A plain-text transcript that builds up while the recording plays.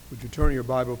Would you turn your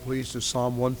Bible, please, to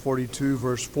Psalm 142,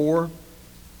 verse 4?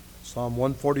 Psalm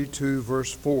 142,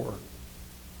 verse 4.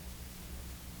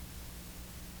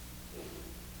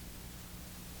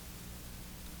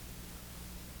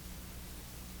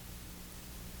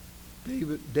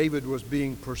 David was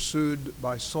being pursued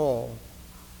by Saul,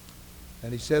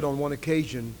 and he said on one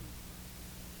occasion,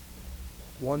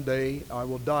 "One day I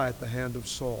will die at the hand of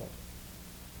Saul."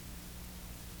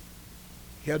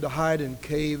 He had to hide in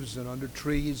caves and under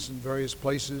trees in various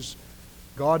places.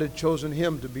 God had chosen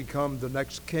him to become the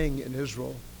next king in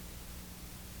Israel.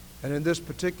 And in this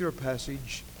particular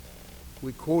passage,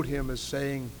 we quote him as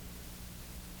saying,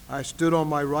 "I stood on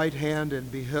my right hand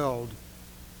and beheld,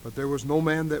 but there was no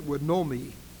man that would know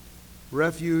me.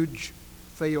 Refuge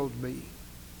failed me.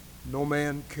 No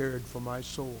man cared for my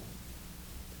soul."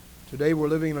 Today we're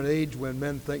living in an age when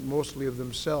men think mostly of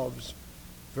themselves.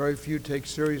 Very few take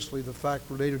seriously the fact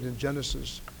related in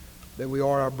Genesis that we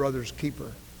are our brother's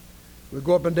keeper. We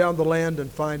go up and down the land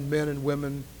and find men and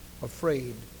women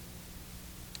afraid.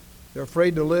 They're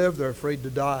afraid to live, they're afraid to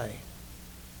die.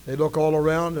 They look all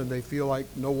around and they feel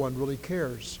like no one really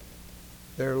cares.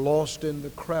 They're lost in the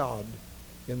crowd,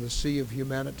 in the sea of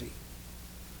humanity.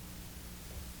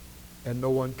 And no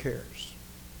one cares.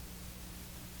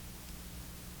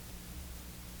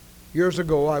 Years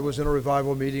ago, I was in a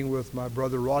revival meeting with my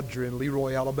brother Roger in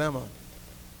Leroy, Alabama.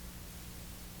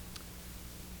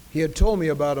 He had told me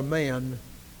about a man,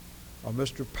 a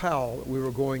Mr. Powell, that we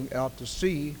were going out to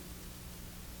see,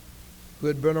 who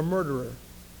had been a murderer.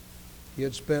 He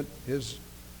had spent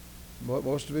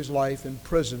most of his life in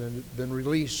prison and had been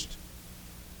released.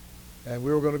 And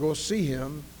we were going to go see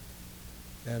him,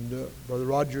 and Brother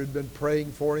Roger had been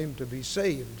praying for him to be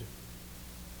saved.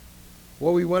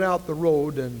 Well, we went out the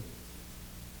road, and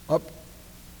up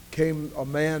came a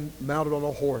man mounted on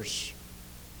a horse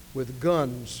with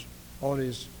guns on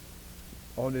his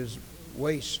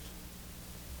waist.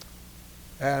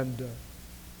 And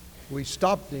we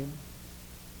stopped him,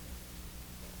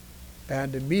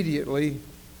 and immediately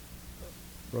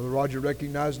Brother Roger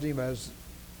recognized him as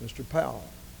Mr. Powell,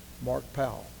 Mark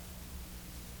Powell.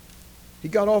 He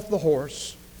got off the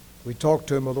horse. We talked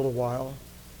to him a little while.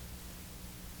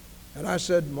 And I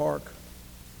said, "Mark,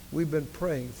 we've been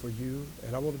praying for you,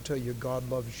 and I want to tell you God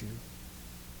loves you.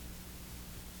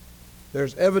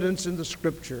 There's evidence in the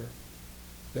Scripture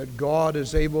that God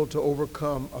is able to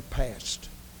overcome a past.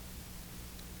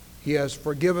 He has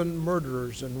forgiven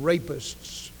murderers and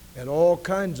rapists and all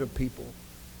kinds of people."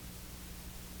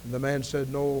 And the man said,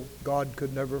 "No, God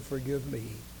could never forgive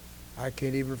me. I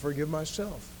can't even forgive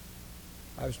myself.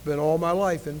 I've spent all my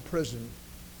life in prison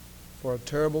for a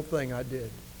terrible thing I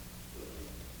did."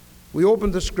 We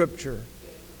opened the Scripture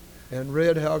and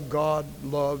read how God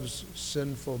loves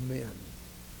sinful men.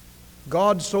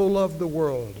 God so loved the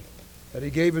world that he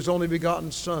gave his only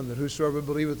begotten Son, that whosoever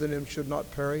believeth in him should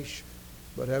not perish,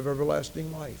 but have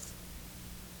everlasting life.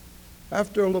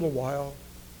 After a little while,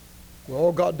 we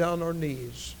all got down on our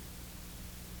knees,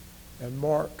 and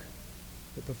Mark,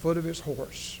 at the foot of his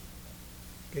horse,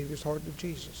 gave his heart to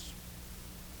Jesus.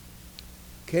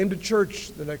 Came to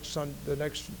church the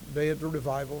next day at the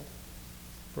revival,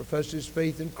 professed his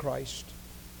faith in Christ,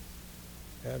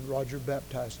 and Roger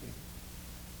baptized him.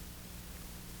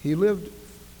 He lived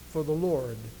for the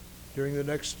Lord during the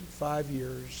next 5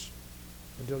 years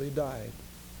until he died.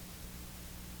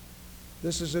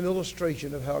 This is an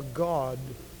illustration of how God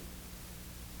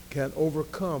can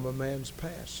overcome a man's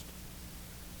past.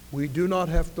 We do not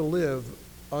have to live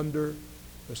under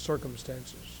the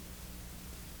circumstances.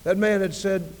 That man had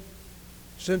said,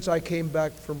 "Since I came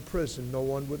back from prison, no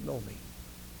one would know me.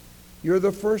 You're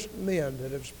the first men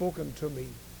that have spoken to me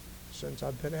since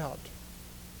I've been out."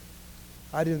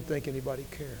 I didn't think anybody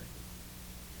cared.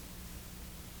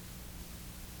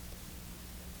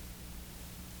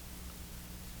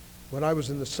 When I was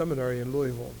in the seminary in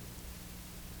Louisville,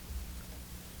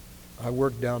 I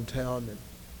worked downtown, and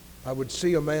I would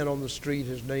see a man on the street.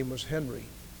 His name was Henry.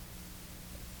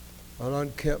 An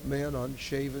unkempt man,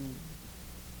 unshaven,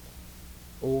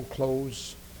 old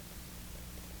clothes.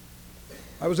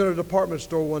 I was in a department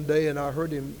store one day, and I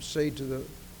heard him say to the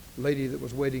lady that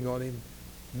was waiting on him,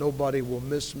 "Nobody will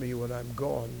miss me when I'm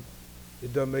gone.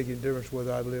 It doesn't make any difference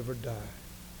whether I live or die."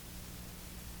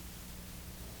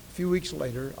 A few weeks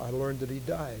later, I learned that he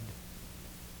died.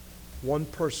 One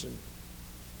person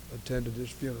attended his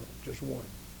funeral, just one.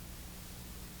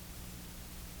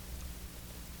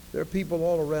 There are people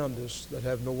all around us that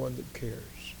have no one that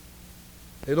cares.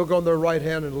 They look on their right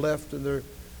hand and left, and their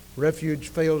refuge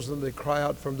fails them. They cry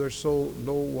out from their soul,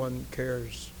 "No one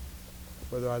cares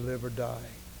whether I live or die."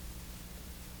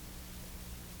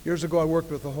 Years ago, I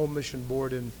worked with the Home Mission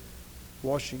Board in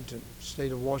Washington,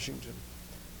 state of Washington.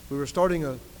 We were starting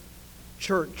a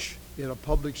church in a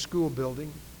public school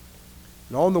building.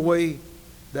 And on the way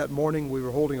that morning, we were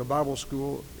holding a Bible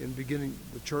school in beginning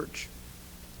the church.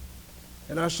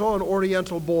 And I saw an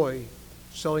Oriental boy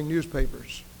selling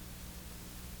newspapers.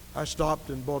 I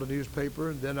stopped and bought a newspaper,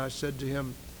 and then I said to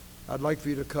him, "I'd like for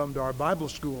you to come to our Bible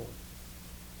school."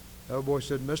 The other boy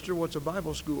said, "Mister, what's a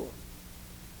Bible school?"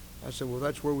 I said, "Well,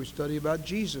 that's where we study about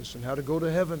Jesus and how to go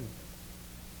to heaven."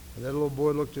 And that little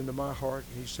boy looked into my heart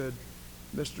and he said,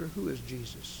 "Mister, who is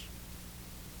Jesus?"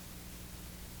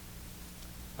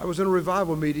 I was in a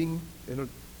revival meeting in a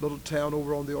little town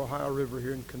over on the Ohio River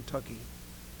here in Kentucky.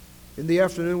 In the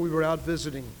afternoon, we were out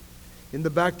visiting. In the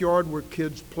backyard were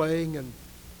kids playing, and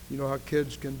you know how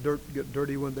kids can get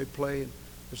dirty when they play. And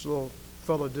this little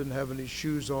fella didn't have any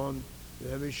shoes on,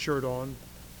 didn't have his shirt on.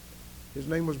 His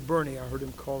name was Bernie. I heard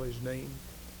him call his name.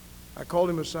 I called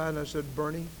him aside and I said,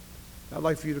 "Bernie, I'd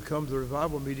like for you to come to the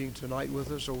revival meeting tonight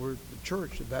with us over at the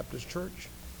church, the Baptist church."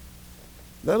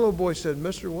 That little boy said,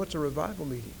 "Mister, what's a revival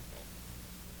meeting?"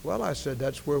 "Well," I said,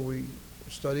 "that's where we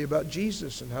study about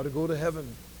Jesus and how to go to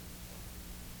heaven."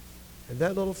 And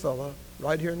that little fella,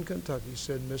 right here in Kentucky,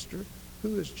 said, "Mister,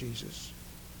 who is Jesus?"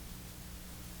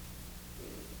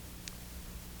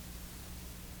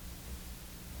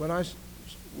 When I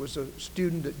was a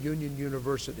student at Union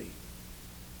University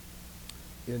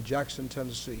in Jackson,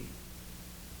 Tennessee,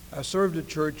 I served at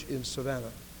church in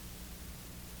Savannah.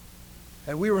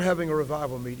 And we were having a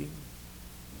revival meeting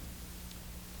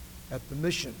at the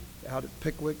mission, out at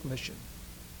Pickwick Mission.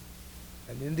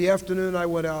 And in the afternoon, I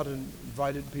went out and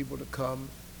invited people to come,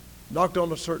 knocked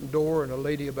on a certain door, and a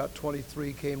lady about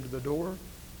 23 came to the door.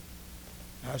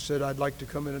 I said, "I'd like to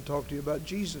come in and talk to you about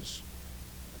Jesus."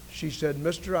 She said,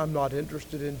 "Mister, I'm not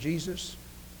interested in Jesus.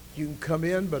 You can come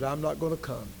in, but I'm not going to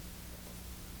come."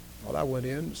 Well, I went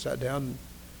in, sat down, and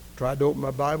tried to open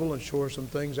my Bible and show her some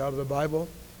things out of the Bible.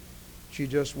 She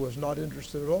just was not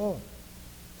interested at all.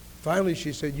 Finally,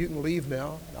 she said, "You can leave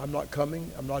now. I'm not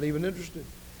coming. I'm not even interested."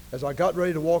 As I got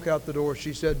ready to walk out the door,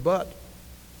 she said, "But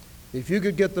if you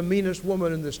could get the meanest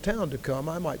woman in this town to come,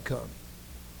 I might come."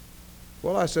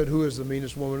 Well, I said, "Who is the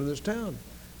meanest woman in this town?"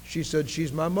 She said,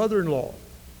 "She's my mother-in-law.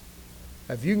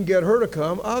 If you can get her to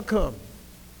come, I'll come."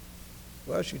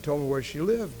 Well, she told me where she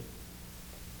lived.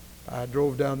 I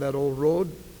drove down that old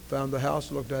road, found the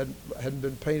house, looked at it, hadn't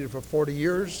been painted for 40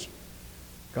 years,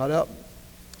 got up,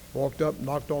 walked up,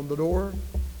 knocked on the door.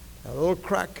 A little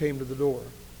crack came to the door.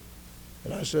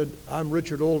 And I said, "I'm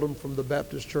Richard Oldham from the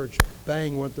Baptist church."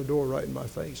 Bang went the door right in my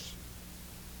face.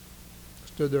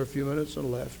 Stood there a few minutes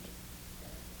and left.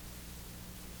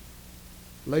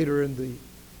 Later in the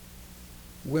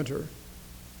winter,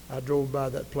 I drove by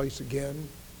that place again,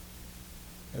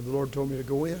 and the Lord told me to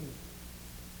go in.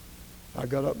 I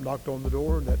got up, knocked on the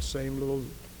door, and that same little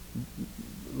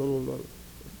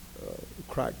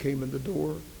crack came in the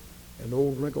door. An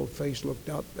old wrinkled face looked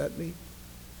out at me.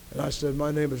 And I said,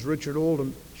 "My name is Richard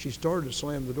Oldham." She started to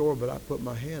slam the door, but I put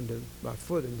my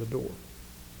foot in the door.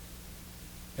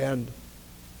 And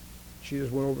she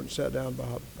just went over and sat down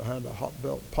behind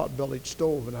a pot-bellied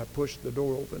stove, and I pushed the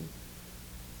door open,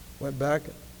 went back,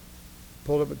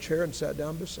 pulled up a chair and sat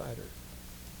down beside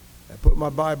her. I put my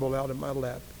Bible out in my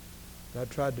lap, and I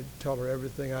tried to tell her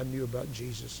everything I knew about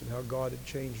Jesus and how God had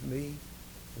changed me,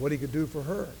 what he could do for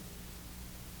her.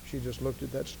 She just looked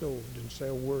at that stove, didn't say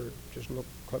a word, just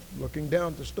looking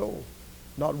down at the stove.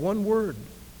 Not one word.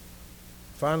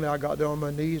 Finally, I got down on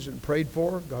my knees and prayed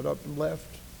for her, got up and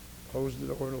left, closed the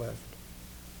door and left.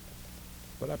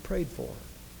 But I prayed for her.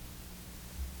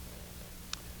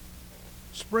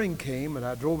 Spring came, and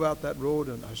I drove out that road,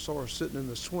 and I saw her sitting in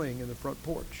the swing in the front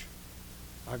porch.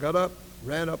 I got up,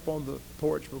 ran up on the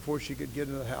porch before she could get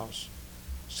into the house,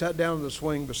 sat down in the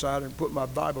swing beside her and put my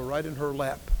Bible right in her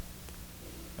lap.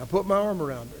 I put my arm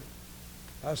around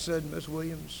her. I said, "Miss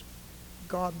Williams,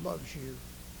 God loves you,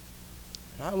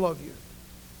 and I love you,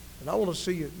 and I want to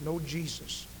see you know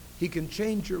Jesus. He can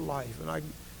change your life." And I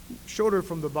showed her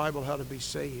from the Bible how to be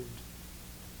saved.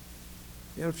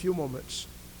 In a few moments,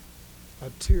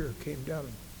 a tear came down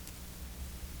and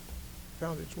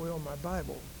found its way on my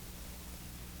Bible.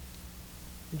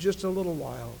 In just a little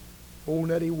while, old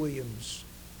Nettie Williams,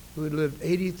 who had lived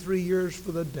 83 years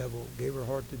for the devil, gave her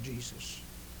heart to Jesus.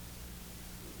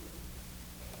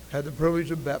 Had the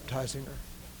privilege of baptizing her.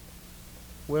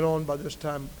 Went on. By this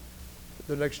time,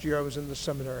 the next year I was in the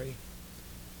seminary,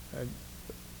 and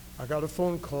I got a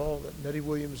phone call that Nettie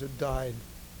Williams had died.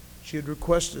 She had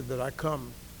requested that I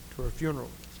come to her funeral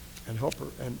and help her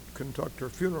and conduct her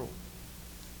funeral.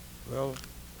 Well,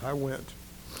 I went.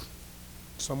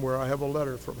 Somewhere I have a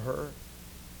letter from her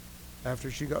after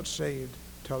she got saved,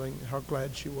 telling how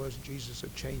glad she was Jesus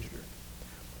had changed her.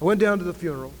 I went down to the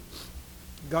funeral,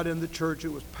 got in the church.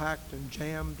 It was packed and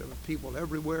jammed. There were people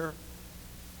everywhere.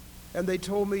 And they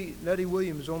told me Nettie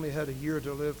Williams only had a year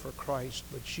to live for Christ,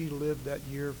 but she lived that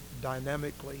year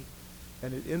dynamically,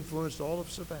 and it influenced all of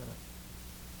Savannah.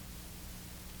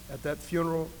 At that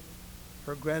funeral,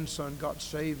 her grandson got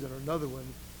saved, and another one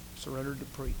surrendered to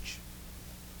preach.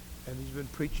 And he's been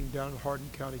preaching down in Hardin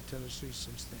County, Tennessee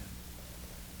since then.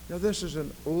 Now, this is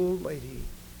an old lady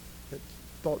that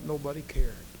thought nobody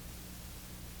cared.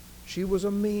 She was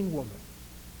a mean woman.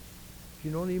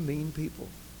 You know any mean people?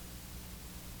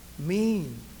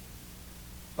 Mean,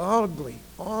 ugly,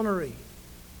 ornery.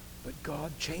 But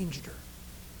God changed her.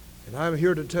 And I'm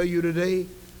here to tell you today,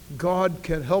 God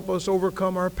can help us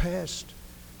overcome our past.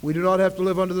 We do not have to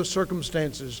live under the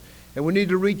circumstances. And we need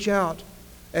to reach out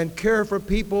and care for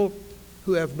people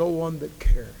who have no one that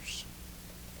cares.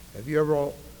 Have you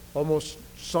ever almost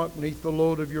sunk beneath the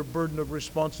load of your burden of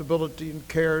responsibility and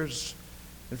cares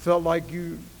and felt like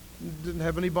you didn't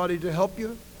have anybody to help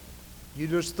you? You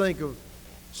just think of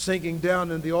sinking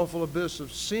down in the awful abyss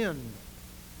of sin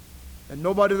and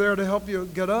nobody there to help you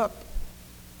get up.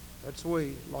 That's the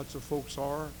way lots of folks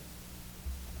are.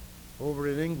 Over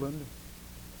in England,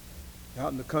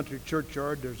 out in the country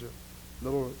churchyard, there's a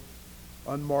little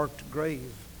unmarked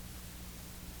grave.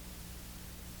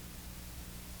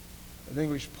 An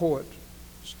English poet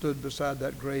stood beside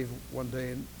that grave one day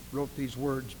and wrote these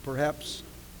words: "Perhaps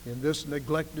in this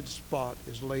neglected spot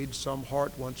is laid some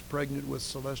heart once pregnant with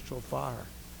celestial fire.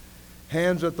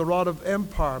 Hands that the rod of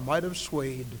empire might have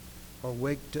swayed, or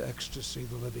waked to ecstasy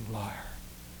the living lyre."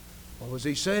 What was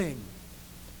he saying?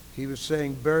 He was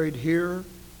saying, buried here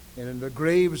and in the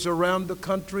graves around the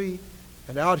country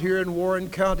and out here in Warren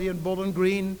County and Bowling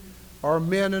Green are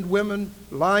men and women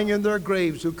lying in their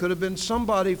graves who could have been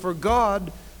somebody for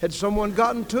God had someone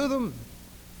gotten to them.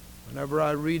 Whenever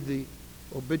I read the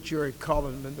obituary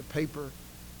column in the paper,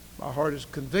 my heart is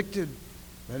convicted.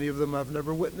 Many of them I've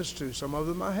never witnessed to. Some of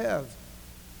them I have.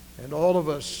 And all of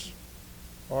us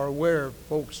are aware of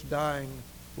folks dying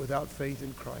without faith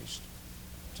in Christ.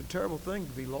 It's a terrible thing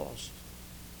to be lost.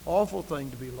 Awful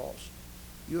thing to be lost.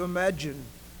 You imagine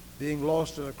being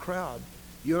lost in a crowd.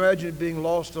 You imagine being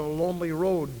lost on a lonely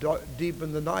road deep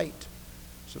in the night.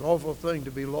 It's an awful thing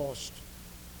to be lost.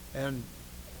 And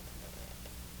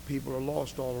people are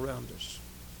lost all around us.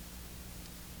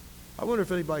 I wonder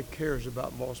if anybody cares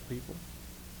about lost people.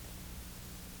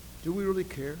 Do we really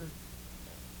care?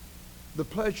 The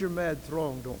pleasure-mad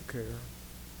throng don't care.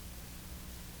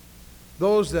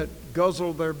 Those that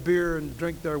guzzle their beer and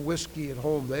drink their whiskey at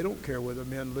home, they don't care whether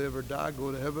men live or die,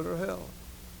 go to heaven or hell.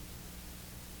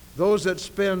 Those that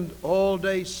spend all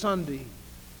day Sunday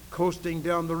coasting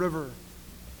down the river,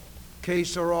 que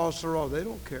sera, sera, they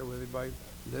don't care whether anybody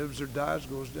lives or dies,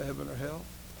 goes to heaven or hell.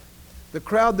 The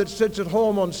crowd that sits at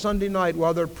home on Sunday night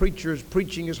while their preacher is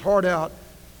preaching his heart out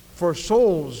for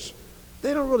souls,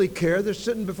 they don't really care. They're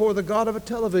sitting before the God of a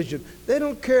television. They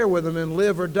don't care whether men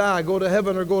live or die, go to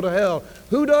heaven or go to hell.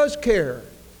 Who does care?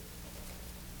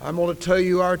 I'm going to tell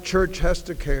you, our church has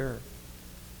to care.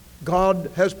 God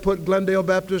has put Glendale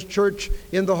Baptist Church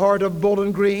in the heart of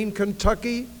Bowling Green,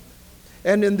 Kentucky.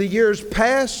 And in the years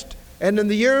past and in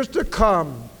the years to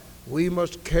come, we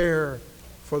must care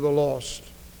for the lost.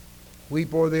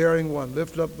 Weep o'er the erring one,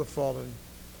 lift up the fallen,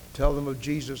 tell them of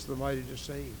Jesus, the mighty to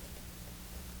save.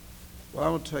 Well, I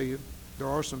want to tell you, there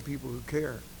are some people who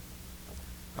care.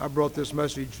 I brought this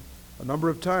message a number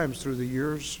of times through the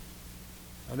years.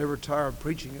 I never tire of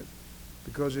preaching it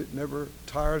because it never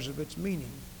tires of its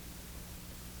meaning.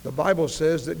 The Bible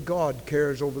says that God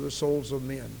cares over the souls of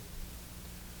men.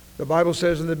 The Bible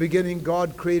says in the beginning,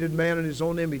 God created man in his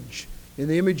own image. In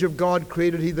the image of God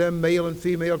created he them, male and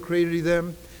female created he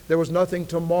them. There was nothing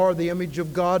to mar the image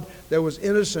of God. There was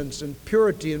innocence and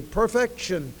purity and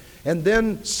perfection. And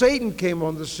then Satan came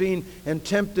on the scene and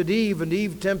tempted Eve, and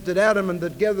Eve tempted Adam, and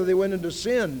together they went into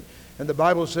sin. And the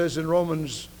Bible says in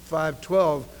Romans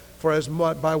 5:12, for as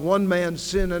by one man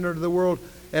sin entered the world,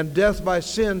 and death by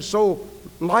sin, so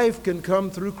life can come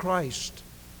through Christ.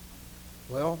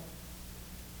 Well,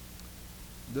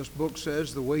 this book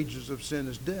says the wages of sin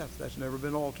is death. That's never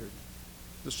been altered.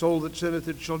 The soul that sinneth,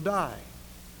 it shall die.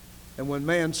 And when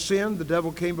man sinned, the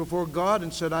devil came before God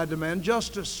and said, I demand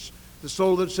justice. The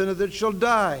soul that sinneth, it shall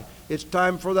die. It's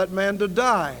time for that man to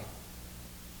die.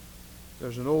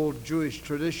 There's an old Jewish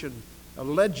tradition, a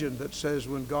legend that says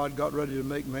when God got ready to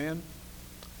make man,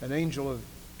 an angel of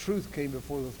truth came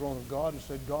before the throne of God and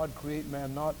said, God, create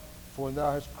man not, for when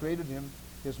thou hast created him,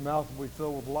 his mouth will be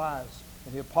filled with lies.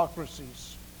 and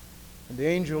hypocrisies. And the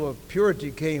angel of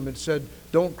purity came and said,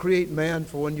 don't create man,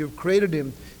 for when you've created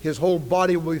him, his whole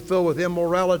body will be filled with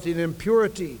immorality and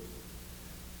impurity.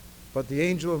 But the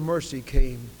angel of mercy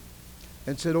came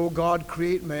and said, O God,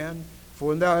 create man, for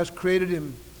when thou hast created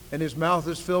him, and his mouth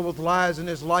is filled with lies, and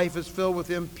his life is filled with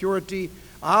impurity,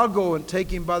 I'll go and take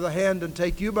him by the hand and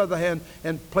take you by the hand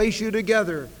and place you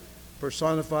together,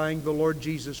 personifying the Lord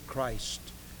Jesus Christ.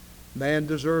 Man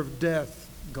deserved death.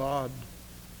 God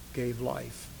gave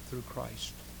life through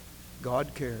Christ.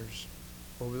 God cares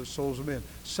over the souls of men.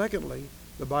 Secondly,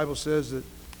 the Bible says that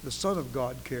the Son of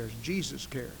God cares. Jesus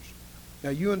cares.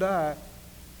 Now, you and I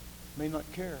may not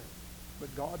care,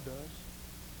 but God does.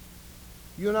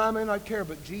 You and I may not care,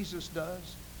 but Jesus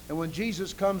does. And when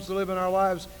Jesus comes to live in our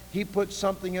lives, He puts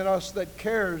something in us that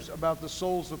cares about the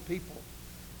souls of people.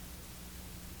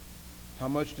 How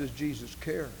much does Jesus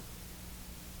care?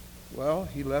 Well,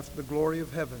 He left the glory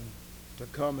of heaven to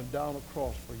come and die on a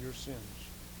cross for your sins,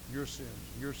 your sins,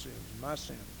 your sins, my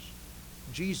sins.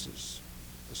 Jesus,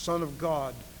 the Son of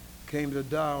God, came to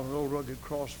die on an old rugged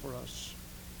cross for us.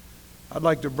 I'd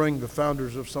like to bring the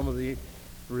founders of some of the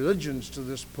religions to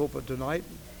this pulpit tonight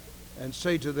and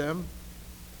say to them,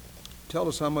 tell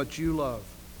us how much you love.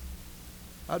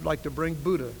 I'd like to bring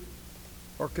Buddha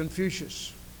or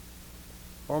Confucius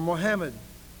or Mohammed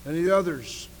and the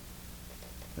others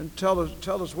and tell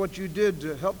us what you did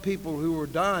to help people who were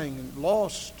dying and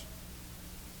lost.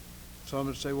 Some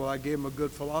would say, well, I gave them a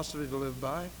good philosophy to live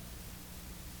by.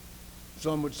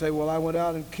 Some would say, well, I went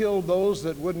out and killed those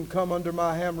that wouldn't come under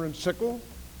my hammer and sickle,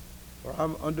 or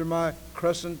I'm under my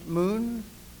crescent moon.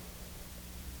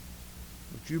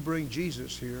 But you bring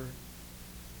Jesus here,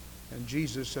 and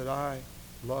Jesus said, I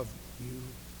love you,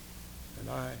 and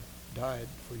I died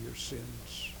for your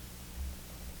sins.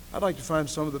 I'd like to find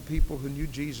some of the people who knew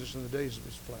Jesus in the days of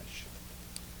His flesh.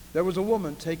 There was a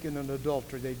woman taken in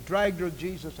adultery. They dragged her to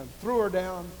Jesus and threw her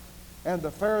down. And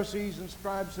the Pharisees and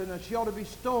scribes said, she ought to be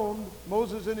stoned.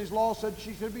 Moses in his law said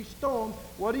she should be stoned.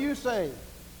 What do you say?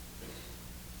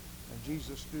 And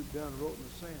Jesus stooped down and wrote in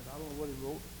the sand. I don't know what He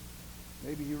wrote.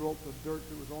 Maybe He wrote the dirt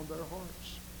that was on their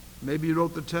hearts. Maybe He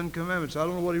wrote the Ten Commandments. I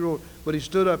don't know what He wrote. But He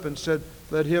stood up and said,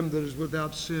 let him that is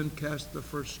without sin cast the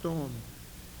first stone.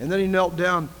 And then He knelt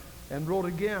down and wrote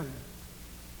again.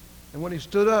 And when He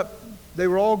stood up, they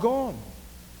were all gone.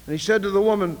 And He said to the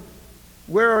woman,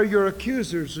 where are your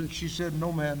accusers? And she said,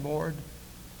 no man, Lord.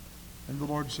 And the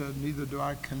Lord said, neither do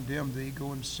I condemn thee.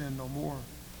 Go and sin no more.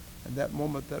 And that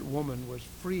moment, that woman was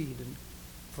freed and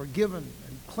forgiven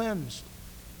and cleansed.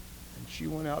 And she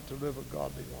went out to live a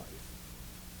godly life.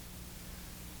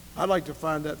 I'd like to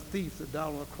find that thief that died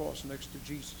on the cross next to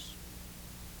Jesus.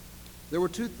 There were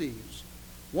two thieves.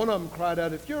 One of them cried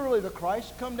out, if you're really the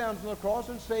Christ, come down from the cross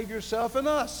and save yourself and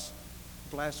us,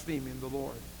 blaspheming the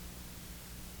Lord.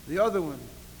 The other one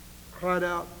cried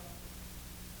out,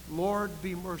 Lord,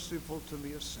 be merciful to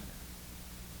me, a sinner.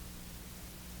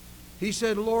 He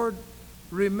said, Lord,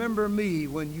 remember me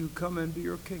when you come into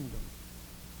your kingdom.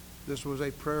 This was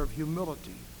a prayer of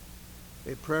humility,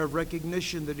 a prayer of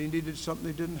recognition that he needed something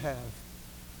he didn't have.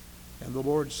 And the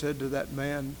Lord said to that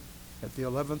man at the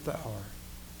 11th hour,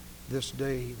 this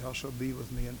day thou shalt be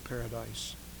with me in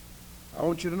paradise. I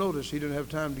want you to notice he didn't have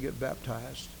time to get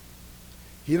baptized.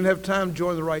 He didn't have time to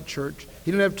join the right church.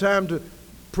 He didn't have time to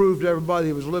prove to everybody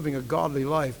he was living a godly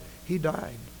life. He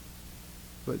died.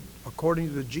 But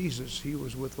according to Jesus, he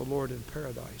was with the Lord in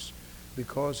paradise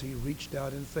because he reached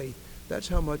out in faith. That's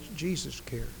how much Jesus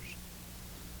cares.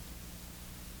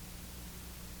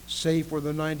 Safe were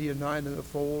the 99 in the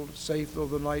fold, safe though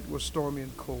the night was stormy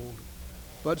and cold.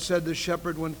 But said the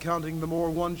shepherd when counting the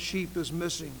more, one sheep is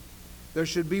missing. There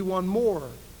should be one more.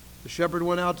 The shepherd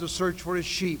went out to search for his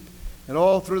sheep. And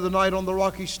all through the night on the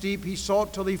rocky steep he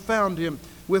sought till he found him.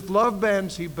 With love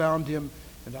bands he bound him,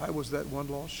 and I was that one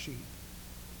lost sheep.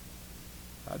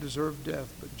 I deserved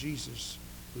death, but Jesus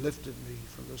lifted me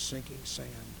from the sinking sand.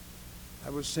 I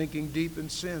was sinking deep in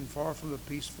sin, far from the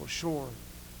peaceful shore,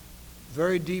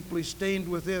 very deeply stained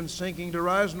within, sinking to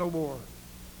rise no more.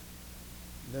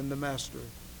 And then the Master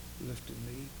lifted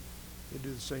me. He'll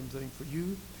do the same thing for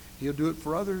you. He'll do it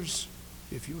for others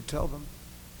if you tell them.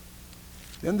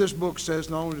 Then this book says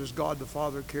not only does God the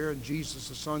Father care and Jesus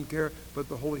the Son care, but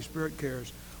the Holy Spirit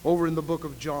cares. Over in the book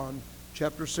of John,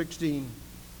 chapter 16,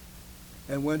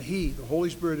 and when He, the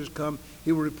Holy Spirit, has come,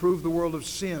 He will reprove the world of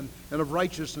sin and of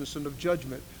righteousness and of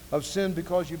judgment. Of sin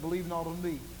because you believe not on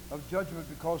me. Of judgment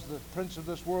because the prince of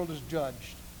this world is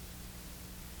judged.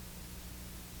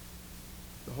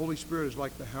 The Holy Spirit is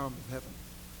like the hound of heaven.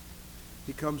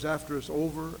 He comes after us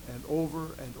over and over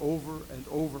and over and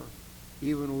over,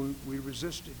 even when we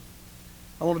resist Him.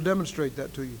 I want to demonstrate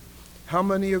that to you. How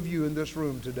many of you in this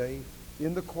room today,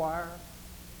 in the choir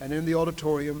and in the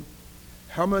auditorium,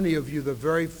 how many of you the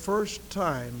very first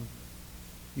time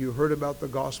you heard about the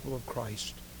gospel of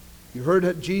Christ, you heard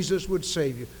that Jesus would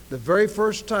save you, the very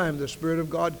first time the Spirit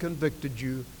of God convicted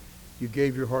you, you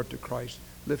gave your heart to Christ?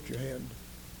 Lift your hand.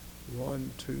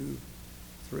 1, 2,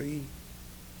 3,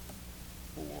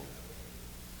 4,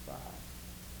 5.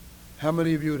 How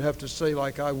many of you would have to say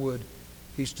like I would,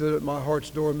 He stood at my heart's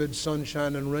door amid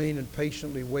sunshine and rain and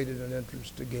patiently waited an entrance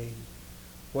to gain?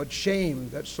 What shame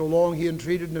that so long He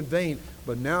entreated in vain,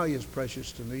 but now He is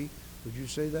precious to me. Would you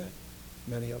say that?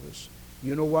 Many of us.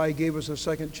 You know why He gave us a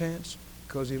second chance?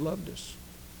 Because He loved us.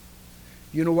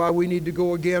 You know why we need to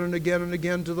go again and again and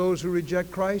again to those who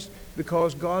reject Christ?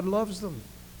 Because God loves them.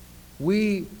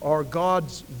 We are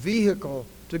God's vehicle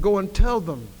to go and tell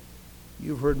them.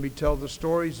 You've heard me tell the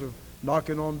stories of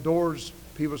knocking on doors,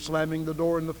 people slamming the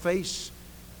door in the face.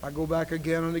 I go back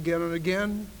again and again and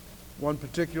again. One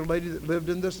particular lady that lived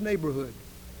in this neighborhood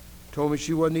told me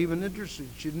she wasn't even interested.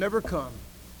 She'd never come.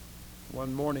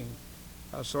 One morning,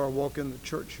 I saw her walk in the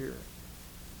church here,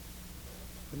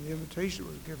 and the invitation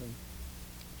was given.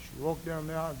 She walked down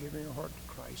the aisle giving her heart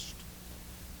to Christ.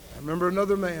 I remember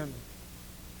another man.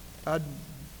 I'd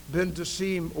been to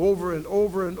see him over and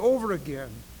over and over again.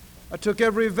 I took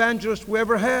every evangelist we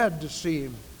ever had to see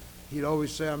him. He'd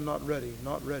always say, I'm not ready,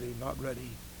 not ready, not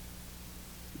ready.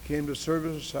 He came to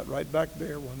service, sat right back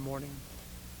there one morning.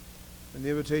 When the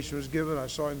invitation was given, I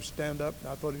saw him stand up, and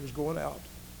I thought he was going out.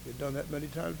 He had done that many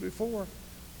times before.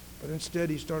 But instead,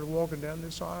 he started walking down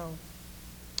this aisle.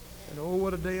 And oh,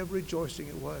 what a day of rejoicing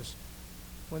it was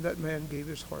when that man gave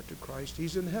his heart to Christ.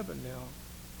 He's in heaven now.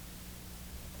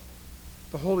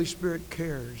 The Holy Spirit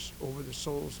cares over the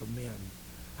souls of men.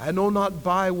 I know not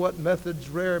by what methods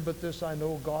rare, but this I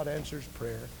know, God answers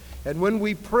prayer. And when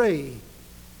we pray,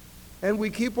 and we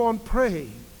keep on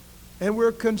praying, and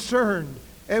we're concerned,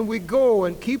 and we go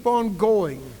and keep on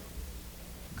going,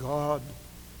 God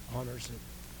honors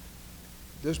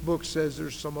it. This book says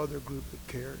there's some other group that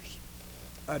cares.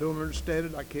 I don't understand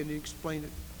it. I can't even explain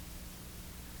it.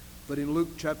 But in Luke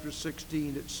chapter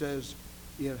 16, it says,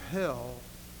 in hell,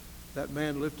 that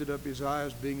man lifted up his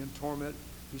eyes, being in torment.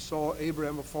 He saw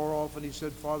Abraham afar off, and he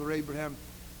said, Father Abraham,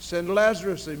 send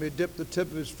Lazarus that he may dip the tip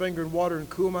of his finger in water and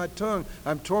cool my tongue.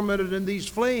 I'm tormented in these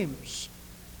flames.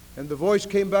 And the voice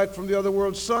came back from the other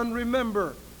world, Son,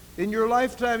 remember, in your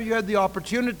lifetime you had the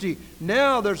opportunity.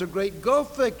 Now there's a great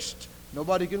gulf fixed.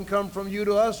 Nobody can come from you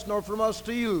to us, nor from us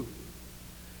to you.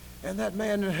 And that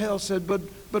man in hell said,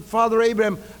 but Father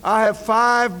Abraham, I have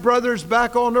 5 brothers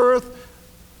back on earth.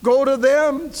 Go to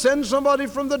them, send somebody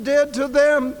from the dead to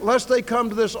them, lest they come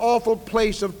to this awful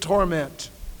place of torment.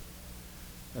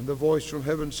 And the voice from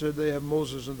heaven said, they have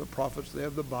Moses and the prophets, they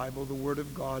have the Bible, the Word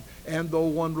of God. And though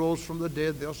one rose from the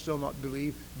dead, they'll still not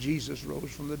believe. Jesus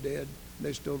rose from the dead, and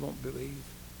they still don't believe.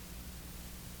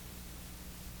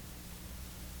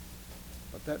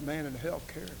 But that man in hell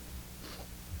cared.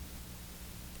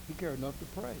 He cared enough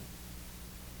to pray.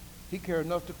 He cared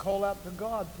enough to call out to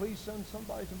God, please send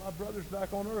somebody to my brothers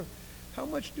back on earth. How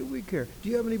much do we care? Do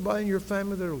you have anybody in your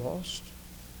family that are lost?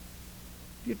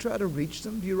 Do you try to reach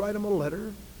them? Do you write them a letter?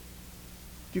 Do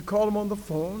you call them on the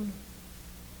phone?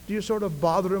 Do you sort of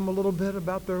bother them a little bit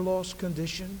about their lost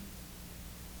condition?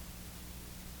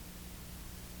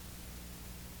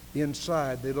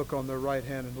 Inside, they look on their right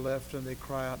hand and left and they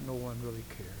cry out, no one really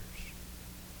cares.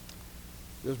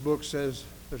 This book says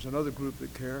there's another group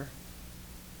that care.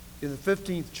 In the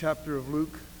 15th chapter of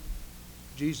Luke,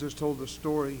 Jesus told the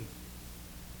story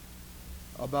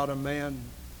about a man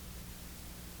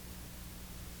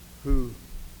who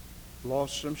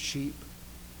lost some sheep.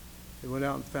 He went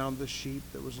out and found the sheep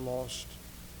that was lost.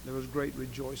 There was great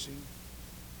rejoicing.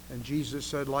 And Jesus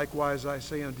said, likewise I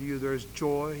say unto you, there is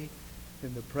joy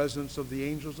in the presence of the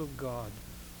angels of God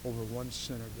over one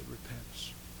sinner that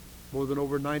repents. More than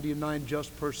over 99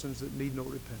 just persons that need no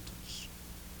repentance.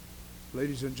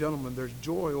 Ladies and gentlemen, there's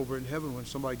joy over in heaven when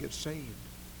somebody gets saved.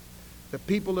 The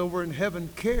people over in heaven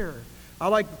care. I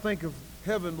like to think of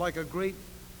heaven like a great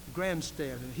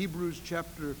grandstand. In Hebrews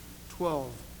chapter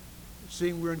 12,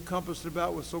 seeing we're encompassed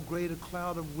about with so great a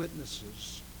cloud of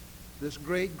witnesses. This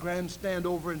great grandstand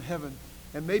over in heaven.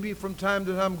 And maybe from time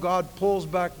to time God pulls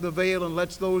back the veil and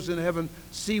lets those in heaven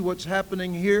see what's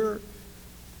happening here.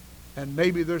 And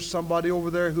maybe there's somebody over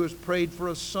there who has prayed for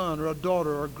a son or a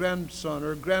daughter or a grandson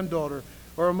or a granddaughter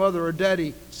or a mother or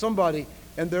daddy, somebody.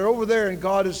 And they're over there and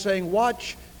God is saying,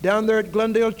 watch, down there at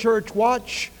Glendale Church,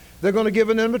 watch. They're going to give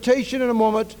an invitation in a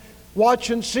moment. Watch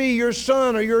and see your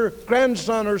son or your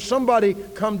grandson or somebody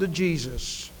come to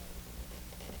Jesus.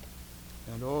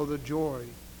 And And oh, the joy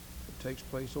that takes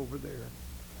place over there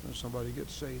when somebody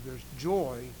gets saved. There's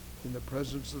joy in the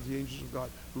presence of the angels of God.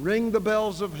 Ring the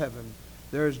bells of heaven.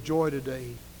 There's joy today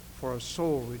for a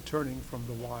soul returning from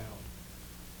the wild.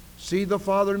 See, the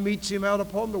Father meets him out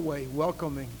upon the way,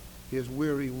 welcoming his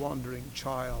weary, wandering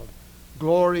child.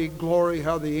 Glory, glory,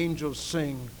 how the angels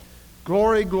sing.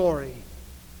 Glory, glory,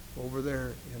 over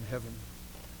there in heaven.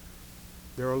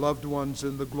 There are loved ones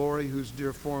in the glory whose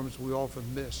dear forms we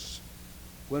often miss.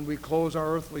 When we close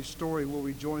our earthly story, will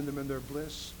we join them in their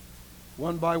bliss?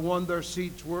 One by one their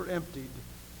seats were emptied.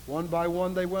 One by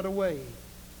one they went away.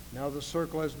 Now the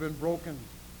circle has been broken.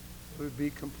 It would be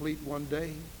complete one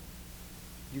day.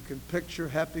 You can picture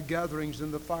happy gatherings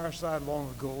in the fireside long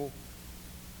ago.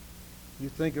 You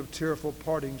think of tearful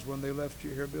partings when they left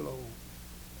you here below.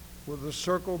 Will the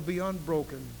circle be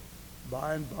unbroken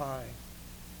by and by,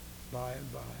 by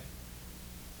and by?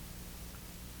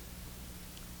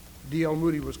 D.L.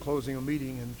 Moody was closing a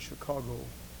meeting in Chicago.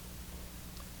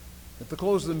 At the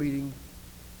close of the meeting,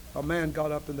 a man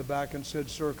got up in the back and said,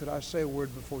 "Sir, could I say a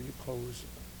word before you close?"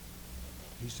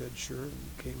 He said, "Sure,"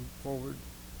 and came forward.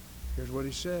 Here's what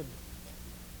he said.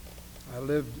 "I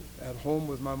lived at home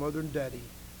with my mother and daddy.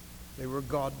 They were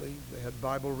godly. They had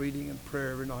Bible reading and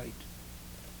prayer every night.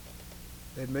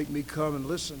 They'd make me come and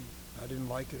listen. I didn't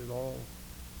like it at all.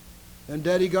 Then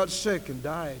daddy got sick and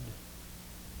died.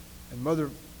 And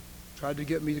mother tried to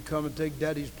get me to come and take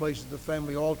daddy's place at the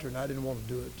family altar, and I didn't want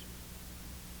to do it.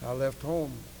 I left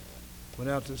home, went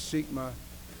out to seek my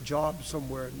job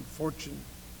somewhere in fortune.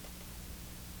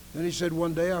 Then he said,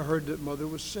 one day I heard that mother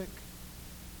was sick.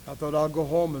 I thought I'll go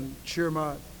home and cheer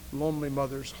my lonely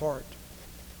mother's heart.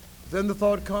 Then the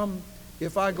thought come,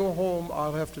 if I go home,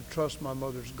 I'll have to trust my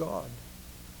mother's God.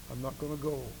 I'm not going to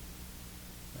go."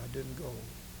 I didn't go.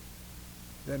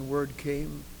 Then word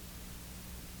came,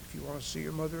 if you want to see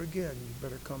your mother again, you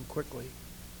better come quickly.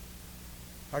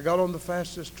 I got on the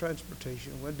fastest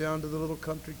transportation, went down to the little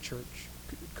country church,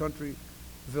 country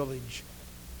village,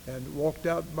 and walked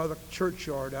out by the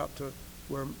churchyard out to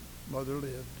where mother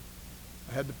lived.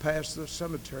 I had to pass the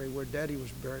cemetery where daddy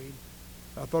was buried.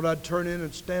 I thought I'd turn in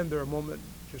and stand there a moment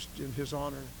just in his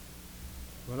honor.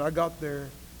 When I got there,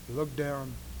 looked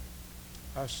down,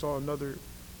 I saw another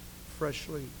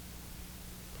freshly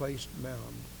placed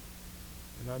mound.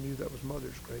 And I knew that was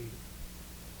mother's grave.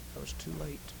 I was too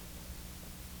late.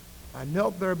 I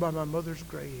knelt there by my mother's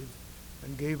grave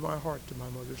and gave my heart to my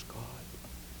mother's God.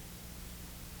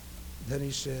 Then he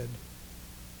said,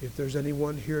 if there's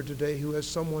anyone here today who has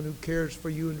someone who cares for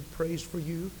you and prays for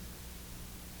you,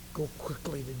 go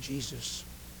quickly to Jesus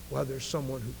while there's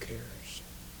someone who cares.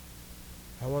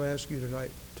 I want to ask you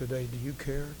today, do you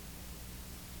care?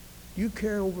 Do you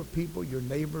care over people, your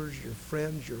neighbors, your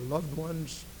friends, your loved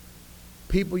ones,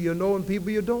 people you know and people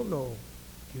you don't know?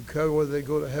 Do you care whether they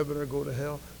go to heaven or go to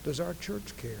hell? Does our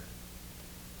church care?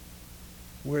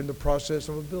 We're in the process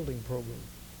of a building program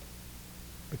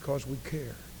because we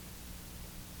care.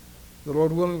 The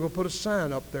Lord willing, we'll put a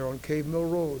sign up there on Cave Mill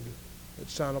Road. That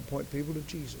sign will point people to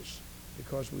Jesus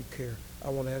because we care. I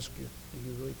want to ask you, do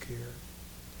you really care?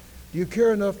 Do you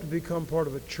care enough to become part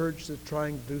of a church that's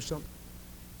trying to do something?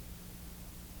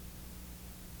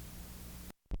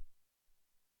 Do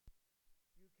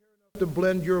you care enough to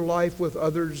blend your life with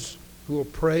others who will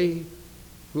pray,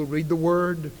 who will read the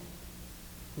Word,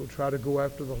 who will try to go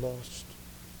after the lost?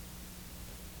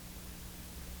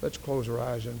 Let's close our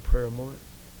eyes in prayer a moment.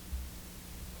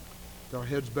 With our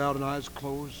heads bowed and eyes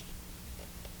closed.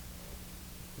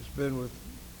 It's been with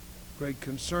great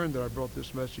concern that I brought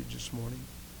this message this morning.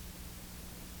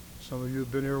 Some of you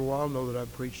who've been here a while know that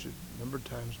I've preached it a number of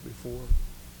times before.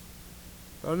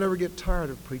 But I'll never get tired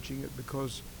of preaching it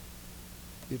because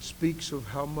it speaks of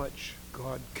how much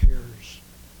God cares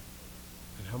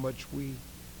and how much we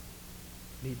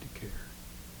need to care.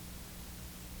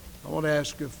 I want to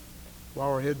ask if,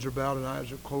 while our heads are bowed and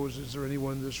eyes are closed, is there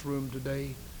anyone in this room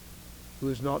today who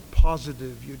is not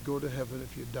positive you'd go to heaven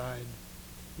if you died?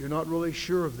 You're not really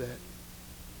sure of that.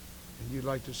 And you'd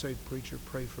like to say, preacher,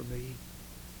 pray for me.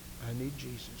 I need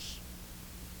Jesus.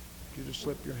 Could you just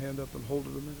slip your hand up and hold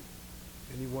it a minute?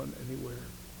 Anyone, anywhere.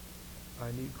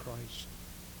 I need Christ.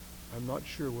 I'm not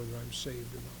sure whether I'm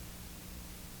saved or not.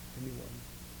 Anyone?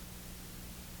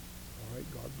 All right,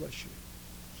 God bless you.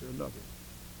 Is there another?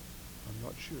 I'm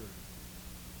not sure.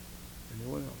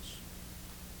 Anyone else?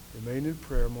 Remain in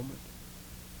prayer a moment.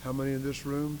 How many in this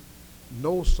room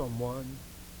know someone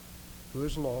who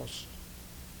is lost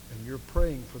and you're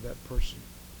praying for that person?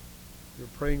 You're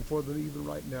praying for them even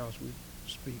right now as we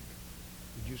speak.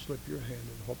 Would you slip your hand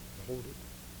and hold it?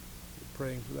 You're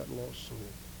praying for that lost soul.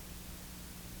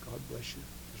 God bless you.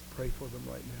 Just pray. pray for them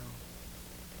right now.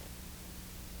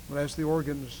 I'm going to ask the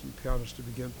organist and pianist to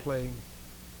begin playing.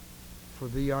 For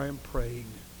thee I am praying.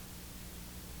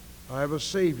 I have a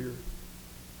Savior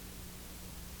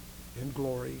in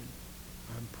glory.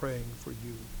 I'm praying for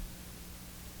you.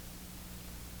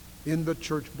 In the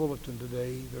church bulletin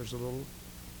today, there's a little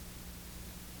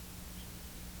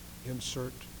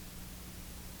insert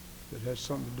that has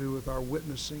something to do with our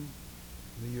witnessing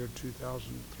in the year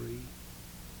 2003.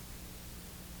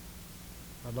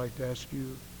 I'd like to ask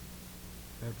you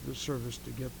after the service to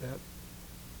get that,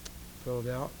 fill it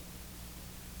out,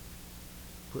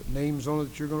 put names on it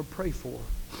that you're going to pray for.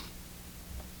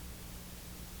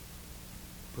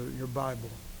 Put it in your Bible.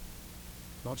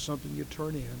 Not something you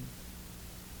turn in,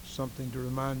 something to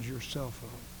remind yourself of.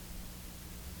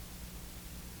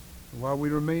 And while we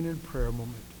remain in prayer a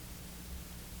moment,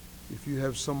 if you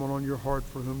have someone on your heart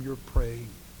for whom you're praying,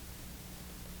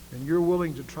 and you're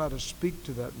willing to try to speak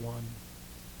to that one,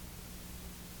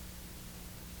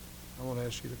 I want to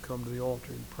ask you to come to the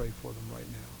altar and pray for them right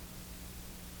now.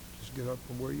 Just get up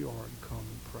from where you are and come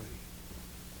and pray.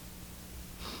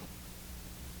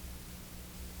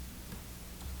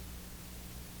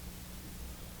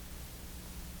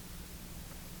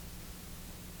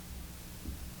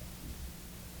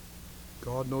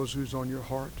 God knows who's on your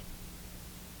heart.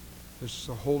 This is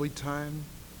a holy time,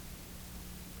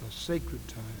 a sacred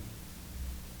time.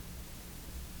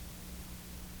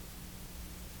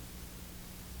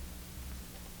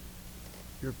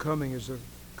 Your coming is a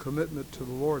commitment to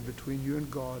the Lord between you and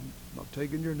God, not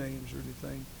taking your names or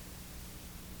anything,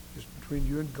 just between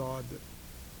you and God, that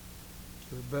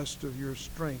to the best of your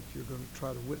strength you're going to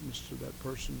try to witness to that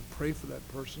person, pray for that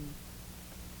person,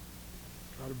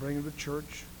 try to bring him to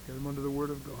church, get him under the Word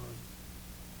of God.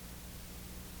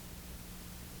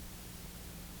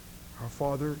 Our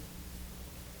Father,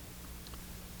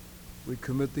 we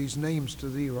commit these names to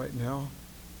Thee right now.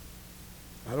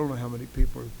 I don't know how many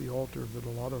people are at the altar, but a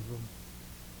lot of them.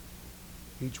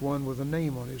 Each one with a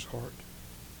name on his heart.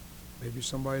 Maybe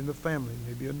somebody in the family,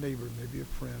 maybe a neighbor, maybe a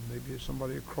friend, maybe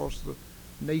somebody across the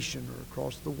nation or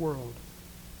across the world.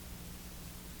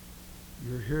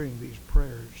 You're hearing these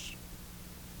prayers.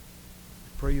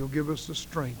 I pray You'll give us the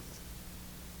strength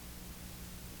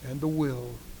and the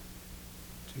will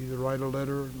to either write a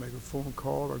letter, make a phone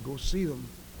call, or go see them.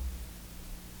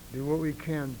 Do what we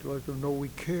can to let them know we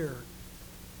care.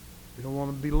 We don't want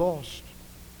them to be lost.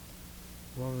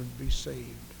 We want them to be saved.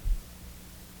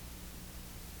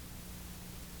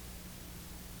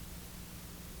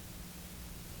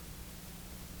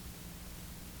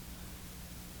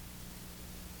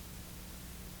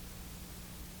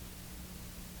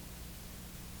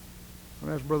 I'm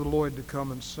going to ask Brother Lloyd to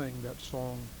come and sing that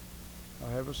song,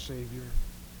 I Have a Savior.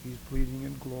 He's pleading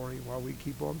in glory while we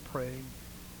keep on praying.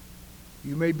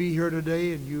 You may be here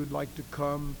today and you'd like to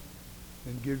come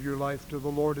and give your life to the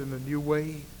Lord in a new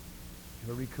way,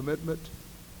 in a recommitment,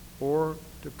 or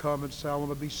to come and say, I want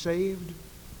to be saved,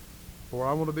 or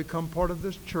I want to become part of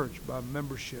this church by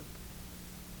membership.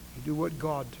 You do what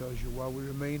God tells you while we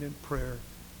remain in prayer,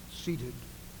 seated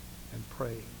and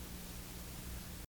praying.